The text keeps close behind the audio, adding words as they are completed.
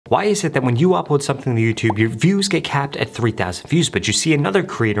Why is it that when you upload something to YouTube, your views get capped at 3,000 views, but you see another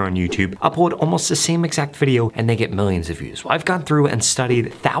creator on YouTube upload almost the same exact video and they get millions of views? Well, I've gone through and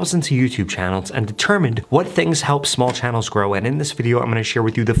studied thousands of YouTube channels and determined what things help small channels grow. And in this video, I'm going to share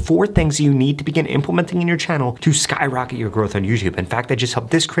with you the 4 things you need to begin implementing in your channel to skyrocket your growth on YouTube. In fact, I just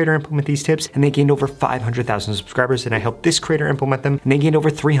helped this creator implement these tips and they gained over 500,000 subscribers, and I helped this creator implement them and they gained over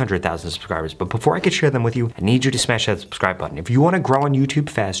 300,000 subscribers. But before I could share them with you, I need you to smash that subscribe button. If you want to grow on YouTube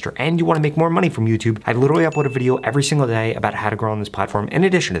faster and you want to make more money from YouTube, I literally upload a video every single day about how to grow on this platform. In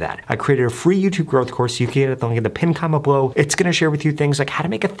addition to that, I created a free YouTube growth course. You can get it at the link in the pinned comment below. It's going to share with you things like how to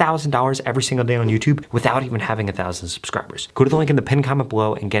make $1,000 every single day on YouTube without even having 1,000 subscribers. Go to the link in the pinned comment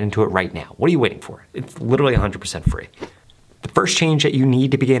below and get into it right now. What are you waiting for? It's literally 100% free. The first change that you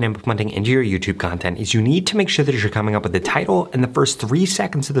need to begin implementing into your YouTube content is you need to make sure that you're coming up with the title and the first 3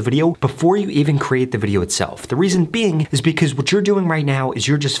 seconds of the video before you even create the video itself. The reason being is because what you're doing right now is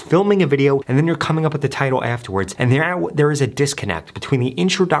you're just filming a video and then you're coming up with the title afterwards, and there is a disconnect between the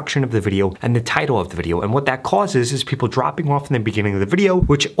introduction of the video and the title of the video, and what that causes is people dropping off in the beginning of the video,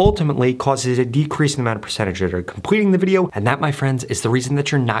 which ultimately causes a decrease in the amount of percentage that are completing the video, and that, my friends, is the reason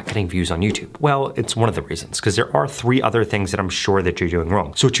that you're not getting views on YouTube. Well, it's one of the reasons, because there are 3 other things that I'm sure that you're doing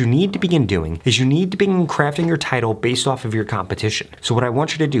wrong. So what you need to begin doing is you need to begin crafting your title based off of your competition. So what I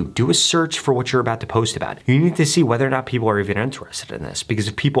want you to do a search for what you're about to post about. You need to see whether or not people are even interested in this, because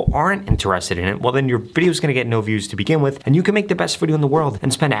if people aren't interested in it, well, then your video is going to get no views to begin with, and you can make the best video in the world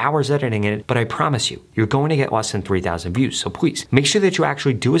and spend hours editing it, but I promise you, you're going to get less than 3,000 views. So please make sure that you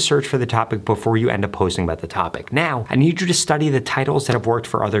actually do a search for the topic before you end up posting about the topic. Now, I need you to study the titles that have worked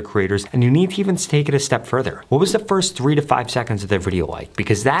for other creators, and you need to even take it a step further. What was the first 3 to 5 seconds of their video like?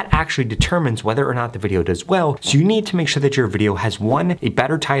 Because that actually determines whether or not the video does well. So you need to make sure that your video has 1, a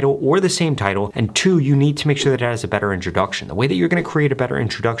better title or the same title, and 2, you need to make sure that it has a better introduction. The way that you're going to create a better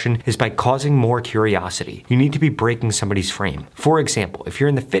introduction is by causing more curiosity. You need to be breaking somebody's frame. For example, if you're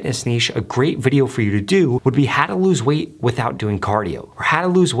in the fitness niche, a great video for you to do would be how to lose weight without doing cardio, or how to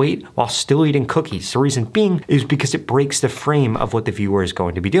lose weight while still eating cookies. The reason being is because it breaks the frame of what the viewer is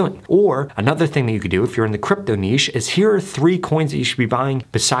going to be doing. Or another thing that you could do if you're in the crypto niche is here are 3 coins that you should be buying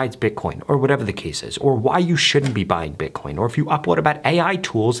besides Bitcoin, or whatever the case is, or why you shouldn't be buying Bitcoin. Or if you upload about AI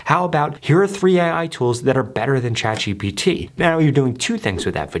tools, how about here are 3 AI tools that are better than ChatGPT. Now you're doing 2 things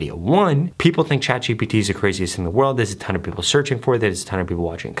with that video. 1, people think ChatGPT is the craziest thing in the world. There's a ton of people searching for it. There's a ton of people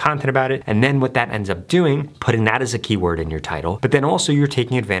watching content about it. And then what that ends up doing, putting that as a keyword in your title, but then also you're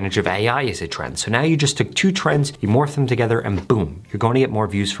taking advantage of AI as a trend. So now you just took 2 trends, you morph them together, and boom, you're going to get more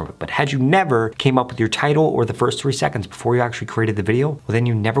views from it. But had you never came up with your title or the first 3 seconds before you actually created the video, well, then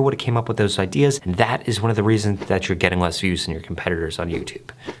you never would have came up with those ideas, and that is one of the reasons that you're getting less views than your competitors on YouTube.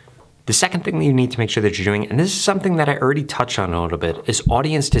 The second thing that you need to make sure that you're doing, and this is something that I already touched on a little bit, is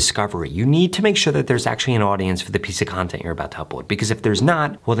audience discovery. You need to make sure that there's actually an audience for the piece of content you're about to upload, because if there's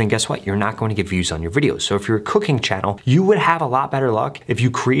not, well then guess what? You're not going to get views on your videos. So if you're a cooking channel, you would have a lot better luck if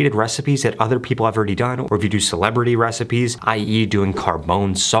you created recipes that other people have already done, or if you do celebrity recipes, i.e. doing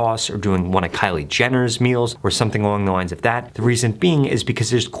carbone sauce, or doing one of Kylie Jenner's meals, or something along the lines of that. The reason being is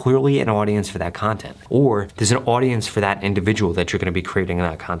because there's clearly an audience for that content, or there's an audience for that individual that you're going to be creating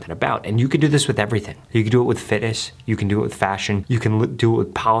that content about. And you could do this with everything. You can do it with fitness, you can do it with fashion, you can do it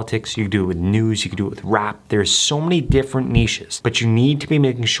with politics, you can do it with news, you can do it with rap. There's so many different niches, but you need to be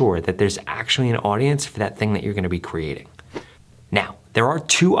making sure that there's actually an audience for that thing that you're going to be creating. Now, there are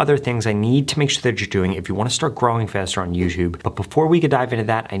 2 other things I need to make sure that you're doing if you want to start growing faster on YouTube. But before we could dive into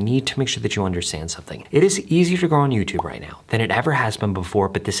that, I need to make sure that you understand something. It is easier to grow on YouTube right now than it ever has been before,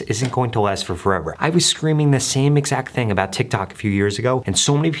 but this isn't going to last for forever. I was screaming the same exact thing about TikTok a few years ago, and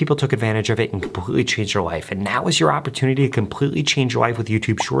so many people took advantage of it and completely changed their life. And now is your opportunity to completely change your life with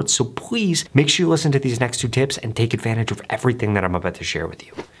YouTube Shorts. So please make sure you listen to these next 2 tips and take advantage of everything that I'm about to share with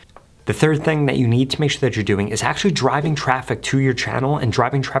you. The third thing that you need to make sure that you're doing is actually driving traffic to your channel and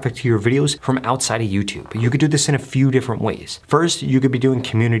driving traffic to your videos from outside of YouTube. You could do this in a few different ways. First, you could be doing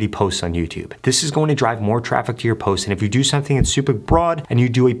community posts on YouTube. This is going to drive more traffic to your post, and if you do something that's super broad and you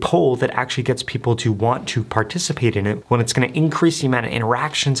do a poll that actually gets people to want to participate in it, well, it's going to increase the amount of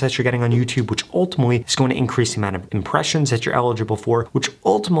interactions that you're getting on YouTube, which ultimately is going to increase the amount of impressions that you're eligible for, which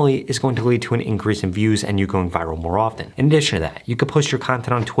ultimately is going to lead to an increase in views and you going viral more often. In addition to that, you could post your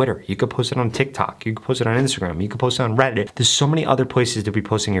content on Twitter. You could post it on TikTok. You could post it on Instagram. You could post it on Reddit. There's so many other places to be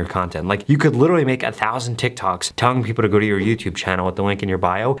posting your content. Like, you could literally make 1,000 TikToks telling people to go to your YouTube channel with the link in your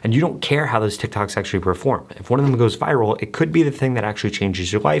bio, and you don't care how those TikToks actually perform. If one of them goes viral, it could be the thing that actually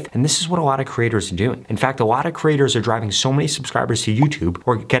changes your life, and this is what a lot of creators are doing. In fact, a lot of creators are driving so many subscribers to YouTube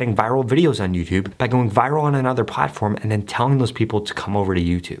or getting viral videos on YouTube by going viral on another platform and then telling those people to come over to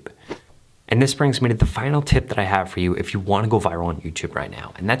YouTube. And this brings me to the final tip that I have for you if you want to go viral on YouTube right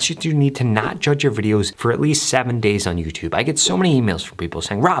now. And that's you need to not judge your videos for at least 7 days on YouTube. I get so many emails from people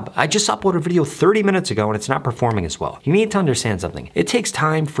saying, Rob, I just uploaded a video 30 minutes ago and it's not performing as well. You need to understand something. It takes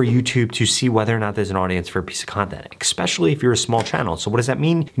time for YouTube to see whether or not there's an audience for a piece of content, especially if you're a small channel. So what does that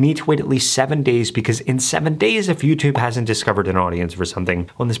mean? You need to wait at least 7 days, because in 7 days, if YouTube hasn't discovered an audience for something,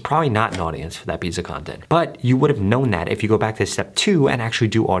 well, there's probably not an audience for that piece of content. But you would have known that if you go back to step 2 and actually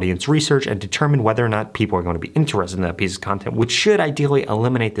do audience research and determine whether or not people are going to be interested in that piece of content, which should ideally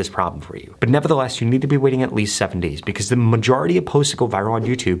eliminate this problem for you. But nevertheless, you need to be waiting at least 7 days, because the majority of posts that go viral on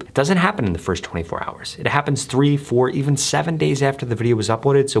YouTube doesn't happen in the first 24 hours. It happens 3, 4, even 7 days after the video was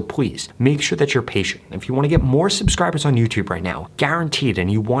uploaded. So please make sure that you're patient. If you want to get more subscribers on YouTube right now, guaranteed,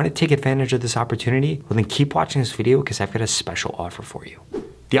 and you want to take advantage of this opportunity, well then keep watching this video, because I've got a special offer for you.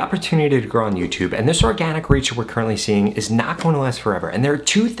 The opportunity to grow on YouTube and this organic reach that we're currently seeing is not going to last forever. And there are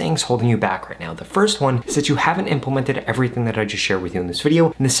 2 things holding you back right now. The first one is that you haven't implemented everything that I just shared with you in this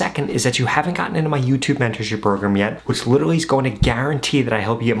video. And the second is that you haven't gotten into my YouTube mentorship program yet, which literally is going to guarantee that I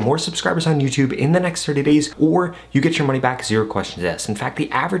help you get more subscribers on YouTube in the next 30 days, or you get your money back, 0 questions asked. In fact, the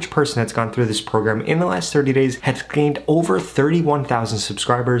average person that's gone through this program in the last 30 days has gained over 31,000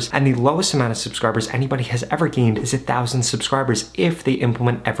 subscribers. And the lowest amount of subscribers anybody has ever gained is 1,000 subscribers if they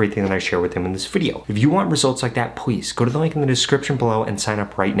implement everything that I share with them in this video. If you want results like that, please go to the link in the description below and sign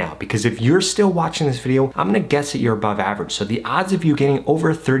up right now, because if you're still watching this video, I'm gonna guess that you're above average. So the odds of you getting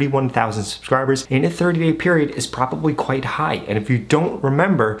over 31,000 subscribers in a 30-day period is probably quite high. And if you don't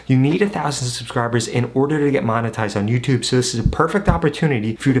remember, you need 1,000 subscribers in order to get monetized on YouTube. So this is a perfect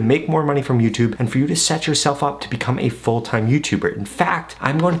opportunity for you to make more money from YouTube and for you to set yourself up to become a full-time YouTuber. In fact,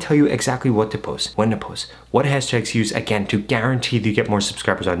 I'm going to tell you exactly what to post, when to post, what hashtags to use, again, to guarantee that you get more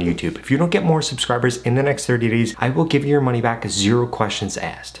subscribers on YouTube. If you don't get more subscribers in the next 30 days, I will give you your money back, 0 questions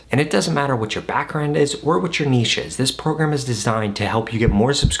asked. And it doesn't matter what your background is or what your niche is. This program is designed to help you get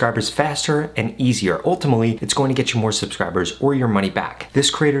more subscribers faster and easier. Ultimately, it's going to get you more subscribers or your money back. This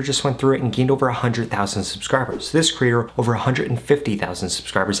creator just went through it and gained over 100,000 subscribers. This creator over 150,000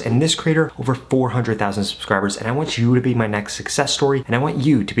 subscribers, and this creator over 400,000 subscribers. And I want you to be my next success story, and I want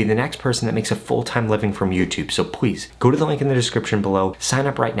you to be the next person that makes a full-time living from YouTube. So please go to the link in the description below, sign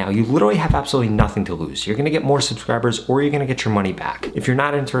up right now. You literally have absolutely nothing to lose. You're gonna get more subscribers or you're gonna get your money back. If you're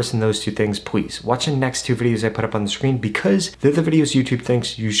not interested in those 2 things, please watch the next 2 videos I put up on the screen, because they're the videos YouTube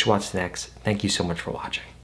thinks you should watch next. Thank you so much for watching.